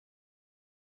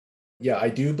Yeah, I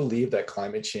do believe that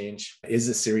climate change is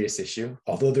a serious issue.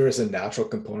 Although there is a natural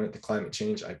component to climate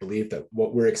change, I believe that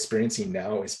what we're experiencing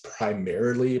now is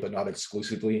primarily, but not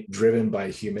exclusively, driven by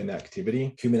human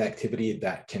activity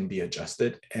that can be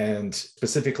adjusted. And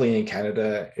specifically in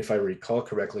Canada, if I recall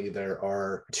correctly, there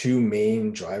are two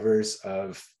main drivers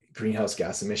of greenhouse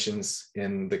gas emissions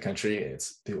in the country.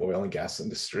 It's the oil and gas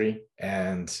industry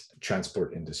and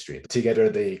transport industry. Together,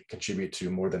 they contribute to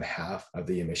more than half of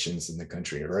the emissions in the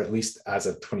country, or at least as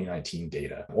of 2019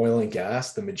 data. Oil and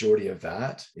gas, the majority of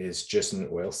that is just in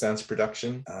oil sands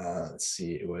production. Let's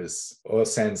see, it was oil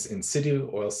sands in situ,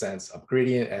 oil sands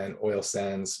upgradient, and oil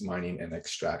sands mining and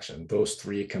extraction. Those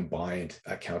three combined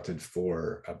accounted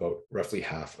for about roughly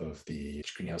half of the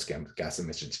greenhouse gas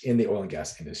emissions in the oil and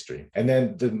gas industry. And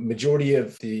then the majority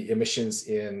of the emissions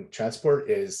in transport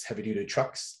is heavy-duty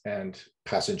trucks and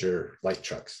passenger light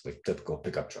trucks, like typical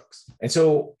pickup trucks. And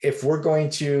so if we're going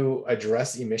to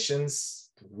address emissions,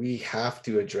 we have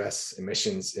to address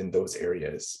emissions in those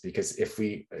areas, because if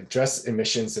we address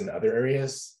emissions in other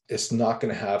areas, it's not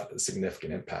going to have a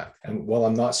significant impact. And while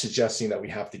I'm not suggesting that we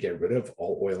have to get rid of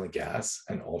all oil and gas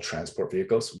and all transport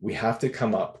vehicles, we have to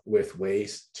come up with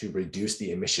ways to reduce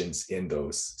the emissions in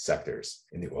those sectors.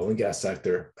 In the oil and gas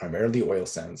sector, primarily oil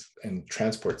sands, and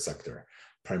transport sector,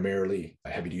 primarily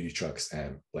heavy-duty trucks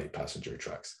and light passenger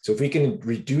trucks. So if we can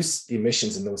reduce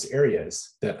emissions in those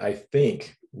areas, then I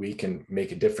think we can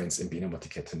make a difference in being able to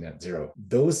get to net zero.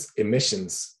 Those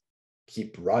emissions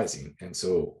keep rising. And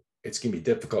so it's going to be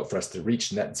difficult for us to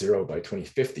reach net zero by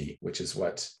 2050, which is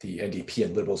what the NDP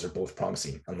and Liberals are both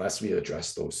promising, unless we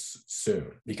address those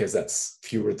soon, because that's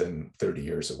fewer than 30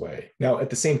 years away. Now, at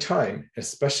the same time,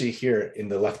 especially here in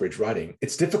the Lethbridge riding,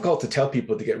 it's difficult to tell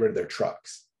people to get rid of their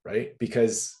trucks, right?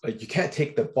 Because you can't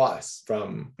take the bus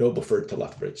from Nobleford to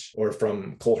Lethbridge, or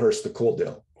from Colehurst to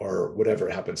Coaldale, or whatever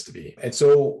it happens to be. And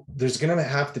so there's going to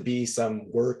have to be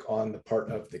some work on the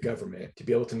part of the government to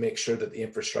be able to make sure that the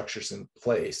infrastructure is in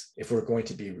place if we're going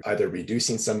to be either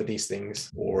reducing some of these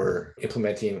things or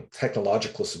implementing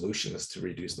technological solutions to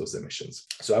reduce those emissions.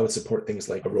 So I would support things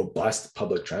like a robust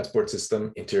public transport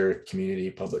system,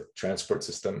 inter-community public transport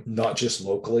system, not just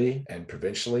locally and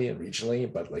provincially and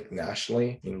regionally, but like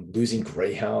nationally. Losing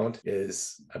Greyhound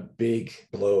is a big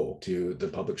blow to the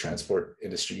public transport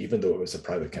industry, even though it was a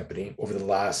private company. Over the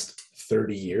last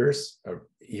 30 years, or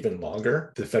even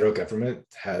longer, the federal government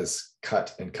has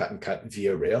cut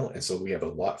via rail. And so we have a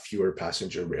lot fewer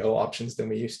passenger rail options than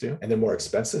we used to. And they're more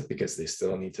expensive because they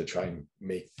still need to try and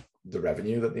make the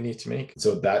revenue that they need to make.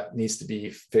 So that needs to be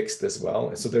fixed as well.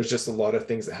 And so there's just a lot of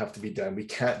things that have to be done. We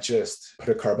can't just put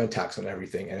a carbon tax on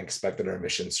everything and expect that our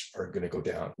emissions are going to go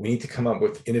down. We need to come up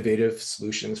with innovative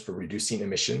solutions for reducing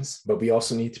emissions, but we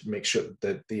also need to make sure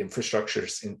that the infrastructure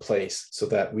is in place so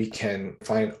that we can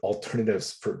find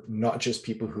alternatives for not just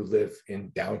people who live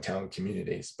in downtown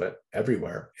communities, but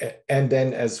everywhere. And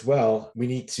then as well, we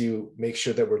need to make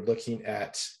sure that we're looking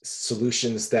at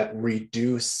solutions that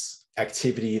reduce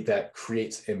activity that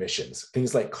creates emissions.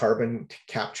 Things like carbon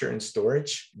capture and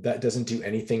storage, that doesn't do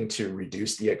anything to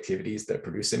reduce the activities that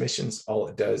produce emissions. All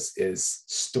it does is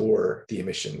store the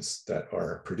emissions that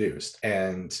are produced.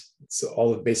 And so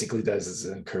all it basically does is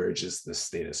it encourages the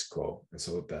status quo. And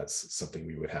so that's something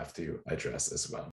we would have to address as well.